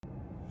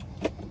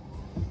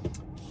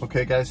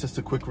Okay guys, just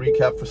a quick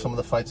recap for some of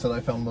the fights that I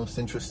found most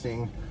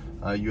interesting.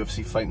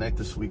 UFC Fight Night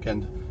this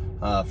weekend.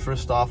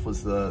 First off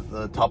was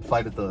the top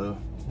fight at the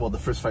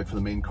first fight for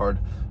the main card.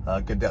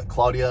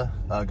 Claudia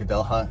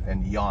Gadelha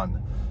Yan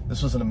Xiaonan.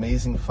 This was an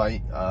amazing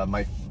fight.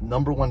 My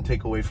number one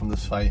takeaway from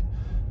this fight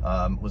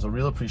was a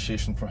real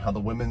appreciation for how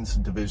the women's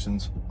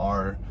divisions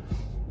are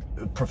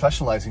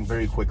professionalizing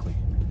very quickly.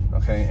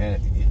 Okay,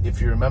 and if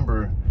you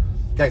remember,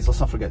 guys, let's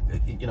not forget,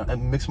 you know,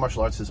 mixed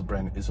martial arts is a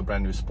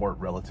brand new sport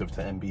relative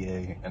to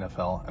NBA,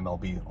 NFL,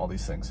 MLB, all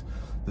these things.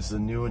 This is a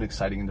new and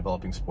exciting and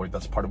developing sport.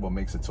 That's part of what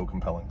makes it so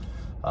compelling.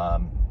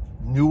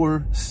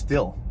 Newer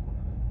still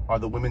are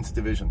the women's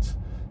divisions.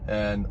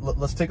 And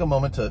let's take a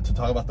moment to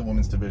talk about the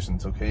women's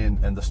divisions, okay,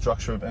 and the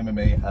structure of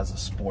MMA as a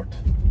sport,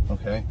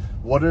 okay?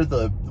 What are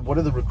the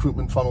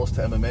recruitment funnels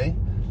to MMA?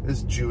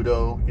 Is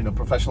judo, you know,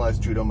 professionalized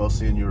judo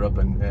mostly in Europe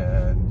and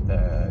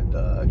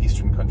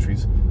Eastern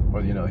countries, or,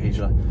 you know,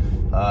 Asia.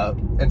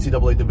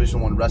 NCAA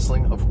Division I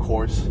wrestling, of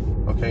course,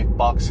 okay?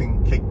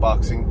 Boxing,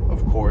 kickboxing,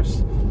 of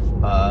course.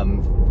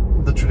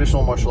 The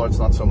traditional martial arts,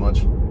 not so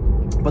much.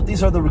 But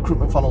these are the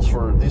recruitment funnels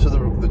for, these are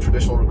the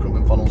traditional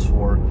recruitment funnels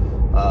for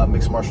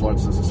mixed martial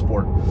arts as a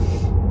sport.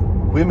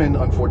 Women,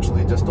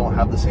 unfortunately, just don't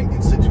have the same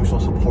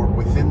institutional support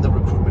within the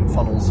recruitment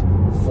funnels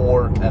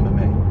for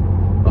MMA.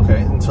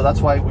 Okay, and so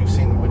that's why we've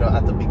seen, you know,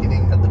 at the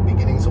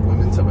beginnings of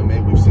women's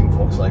MMA, we've seen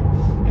folks like,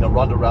 you know,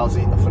 Ronda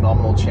Rousey, a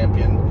phenomenal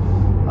champion,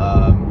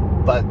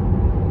 but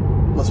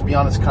let's be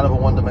honest, kind of a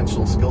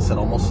one-dimensional skill set,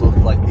 almost looked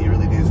like the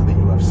early days of the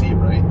UFC,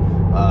 right?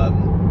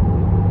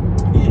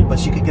 But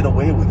she could get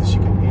away with it. She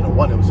could, you know,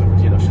 one, it was,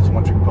 you know, she's a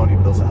one-trick pony,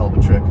 but it was a hell of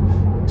a trick.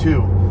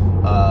 Two,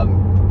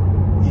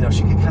 you know,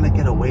 she could kind of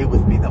get away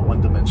with being that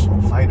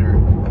one-dimensional fighter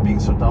and being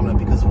so dominant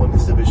because the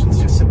women's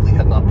divisions just simply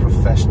had not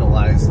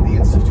professionalized the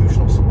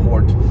institutional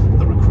support.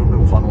 The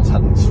recruitment funnels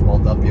hadn't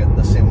swelled up yet in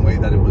the same way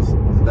that it was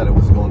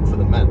going for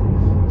the men.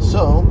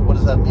 So what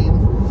does that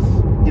mean?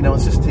 You know,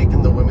 it's just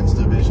taken the women's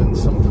division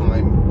some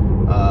time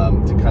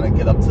to kind of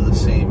get up to the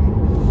same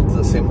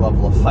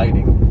level of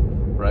fighting,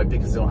 right?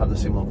 Because they don't have the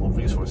same level of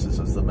resources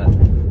as the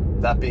men.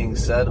 That being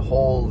said,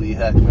 holy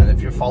heck, man!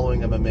 If you're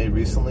following MMA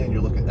recently and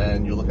you're looking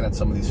at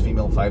some of these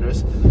female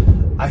fighters,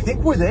 I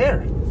think we're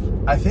there.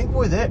 I think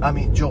we're there. I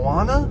mean,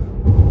 Joanna,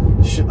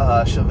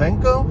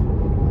 Shevchenko,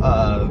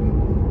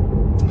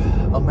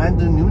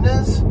 Amanda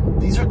Nunes.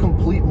 These are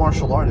complete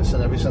martial artists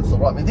in every sense of the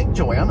word. I mean, I think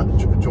Joanna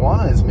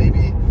is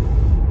maybe,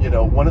 you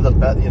know, one of the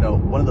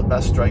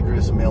best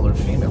strikers, male or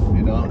female.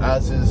 You know,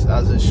 as is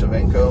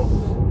Shevchenko,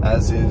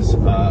 as is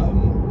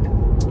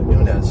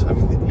Nunes. I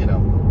mean, you know.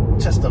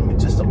 Just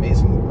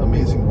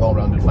amazing,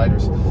 well-rounded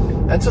fighters,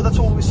 and so that's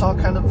what we saw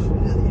kind of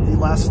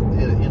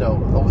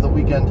over the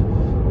weekend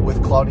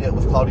with Claudia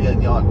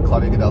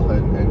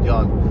Gadelha and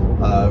Yan.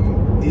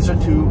 These are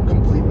two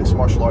complete mixed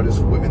martial artists,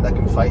 women that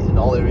can fight in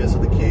all areas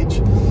of the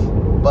cage.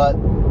 But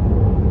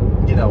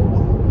you know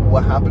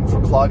what happened for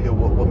Claudia,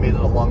 what made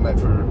it a long night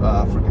for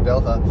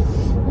Gadelha,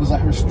 was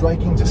that her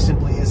striking just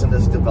simply isn't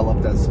as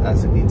developed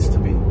as it needs to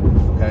be.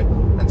 Okay,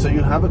 and so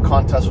you have a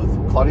contest with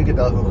Claudia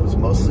Gadelha, who's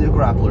mostly a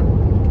grappler.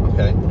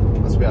 Okay,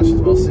 let's be honest,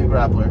 she's mostly a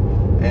grappler,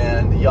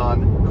 and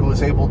Yan,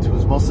 who's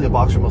mostly a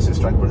boxer, mostly a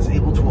striker, but is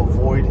able to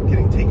avoid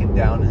getting taken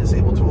down, and is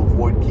able to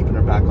avoid keeping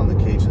her back on the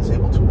cage, and is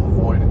able to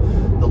avoid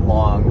the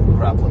long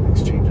grappling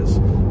exchanges.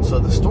 So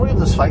the story of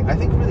this fight, I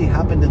think, really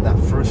happened in that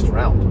first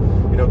round.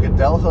 You know,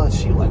 Gadelha,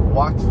 she like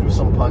walked through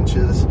some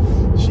punches,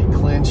 she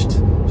clinched,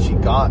 she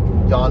got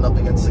Yan up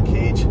against the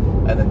cage,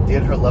 and then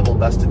did her level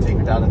best to take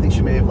her down. I think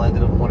she may have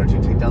landed on 1 or 2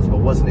 takedowns, but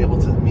wasn't able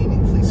to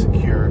meaningfully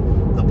secure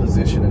the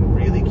position and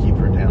really keep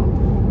her down.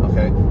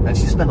 Okay, and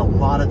she spent a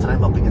lot of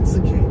time up against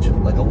the cage,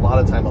 like a lot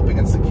of time up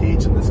against the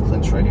cage in this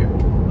clinch right here.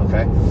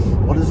 Okay,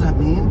 what does that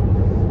mean?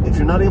 If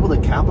you're not able to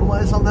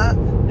capitalize on that,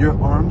 your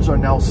arms are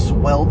now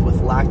swelled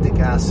with lactic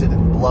acid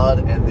and blood,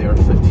 and they are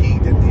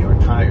fatigued and they are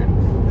tired.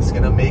 It's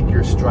going to make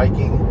your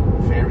striking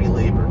very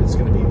labored. It's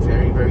going to be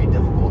very, very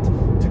difficult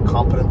to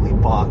competently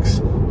box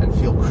and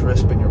feel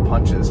crisp in your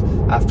punches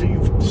after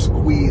you've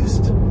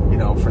squeezed, you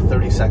know, for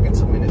 30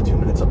 seconds, a minute, 2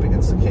 minutes up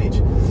against the cage.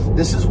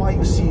 This is why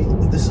you see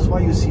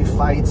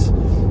fights,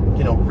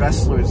 you know,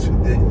 wrestlers,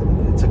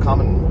 it's a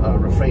common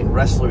refrain,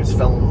 wrestlers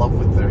fell in love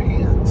with their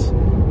hands,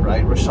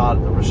 right?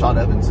 Rashad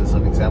Evans is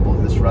an example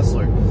of this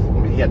wrestler. I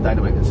mean, he had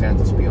dynamite in his hands,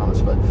 let's be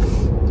honest, but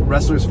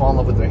wrestlers fall in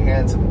love with their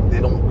hands and they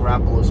don't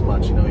grapple as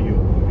much. You know, you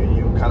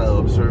kind of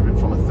observe it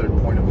from a third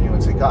point of view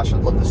and say, gosh,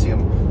 I'd love to see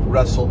him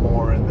wrestle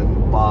more and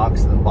then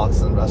box and then box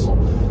and then wrestle.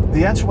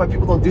 The answer why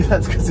people don't do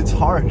that is because it's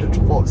hard,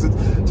 folks. It's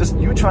just,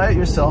 you try it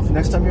yourself.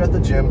 Next time you're at the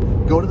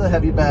gym, go to the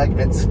heavy bag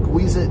and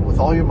squeeze it with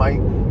all your might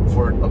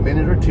for a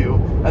minute or two,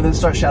 and then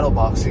start shadow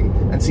boxing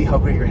and see how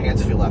great your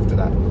hands feel after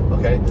that.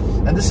 Okay,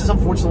 and this is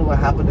unfortunately what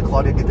happened to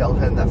Claudia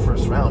Gadelha in that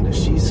first round.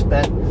 Is she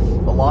spent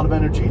a lot of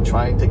energy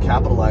trying to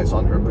capitalize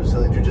on her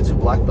Brazilian Jiu-Jitsu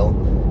black belt,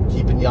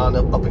 keeping Yan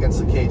up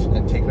against the cage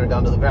and taking her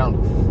down to the ground.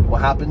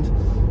 What happened?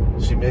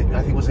 She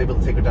I think was able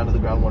to take her down to the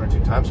ground 1 or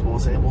 2 times, but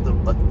was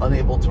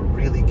unable to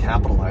really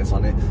capitalize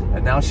on it.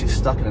 And now she's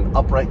stuck in an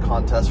upright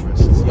contest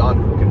versus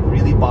Yan, who can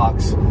really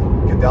box.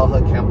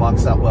 Gadelha can't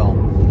box that well,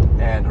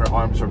 and her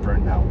arms are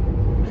burned out.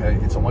 Okay,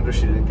 it's a wonder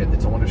she didn't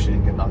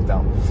get knocked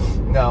out.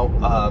 Now,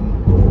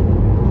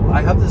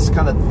 I have this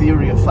kind of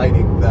theory of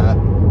fighting that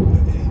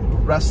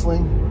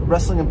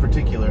wrestling in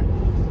particular,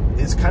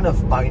 is kind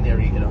of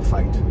binary in a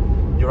fight.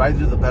 You're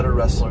either the better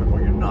wrestler or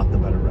you're not the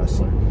better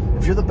wrestler.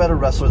 If you're the better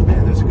wrestler,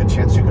 man, there's a good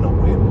chance you're gonna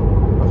win.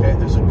 Okay,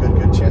 there's a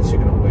good chance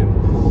you're gonna win.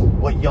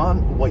 What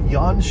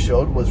Yan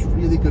showed was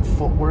really good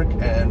footwork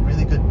and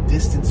really good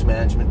distance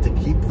management to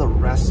keep the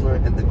wrestler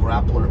and the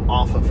grappler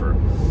off of her.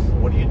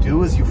 What you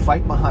do is you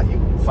fight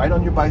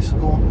on your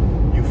bicycle,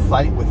 you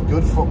fight with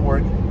good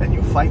footwork, and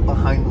you fight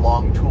behind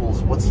long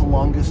tools. What's the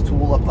longest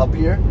tool up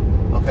here?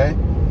 Okay,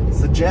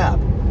 it's the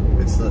jab.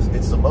 It's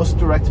the most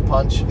direct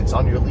punch. It's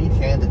on your lead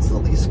hand. It's the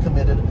least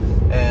committed,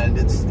 and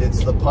it's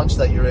the punch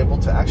that you're able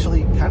to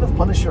actually kind of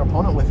punish your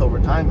opponent with over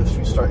time if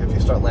you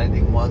start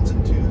landing ones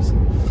and twos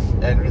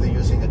and really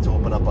using it to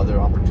open up other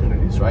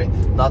opportunities. Right?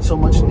 Not so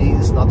much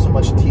knees, not so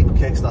much teep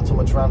kicks, not so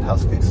much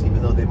roundhouse kicks,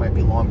 even though they might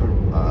be longer,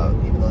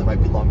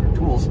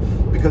 tools,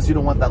 because you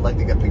don't want that leg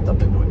to get picked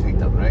up into a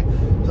takedown.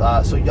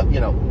 Right? So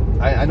you know.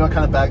 I know I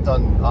kind of bagged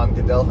on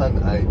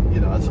Gadelha. You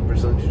know, as a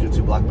Brazilian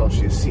Jiu-Jitsu black belt,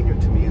 she is senior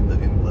to me in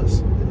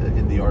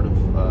the art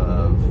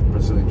of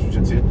Brazilian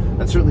Jiu-Jitsu,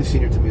 and certainly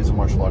senior to me as a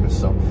martial artist.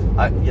 So,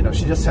 you know,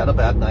 she just had a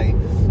bad night,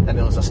 and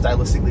it was a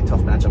stylistically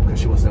tough matchup because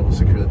she wasn't able to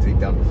secure the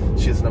takedown.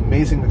 She is an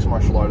amazing mixed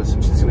martial artist,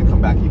 and she's going to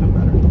come back even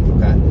better.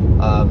 Okay,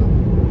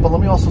 but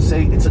let me also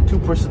say it's a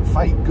two-person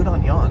fight. Good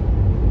on Yan.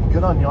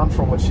 Good on Yan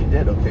for what she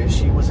did. Okay,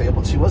 she was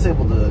able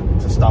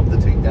to stop the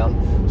takedown.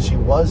 She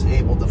was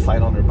able to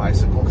fight on her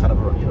bicycle, kind of,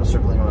 you know,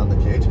 circling around the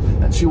cage,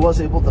 and she was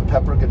able to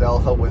pepper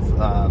Gadelha with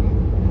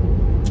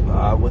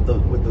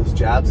those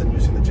jabs and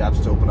using the jabs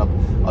to open up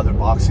other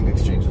boxing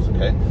exchanges.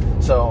 Okay,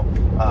 so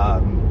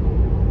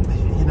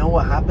you know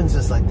what happens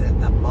is like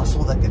that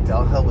muscle that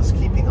Gadelha was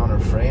keeping on her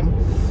frame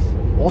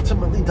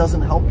ultimately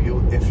doesn't help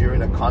you if you're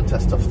in a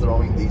contest of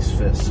throwing these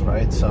fists,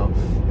 right? So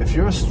if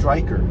you're a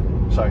striker,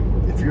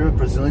 if you're a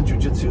Brazilian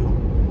Jiu-Jitsu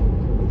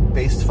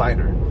based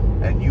fighter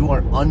and you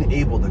are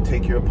unable to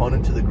take your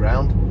opponent to the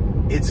ground,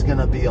 it's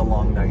gonna be a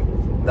long night.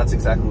 That's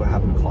exactly what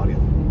happened to Claudia.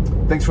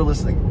 Thanks for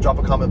listening. Drop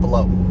a comment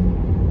below.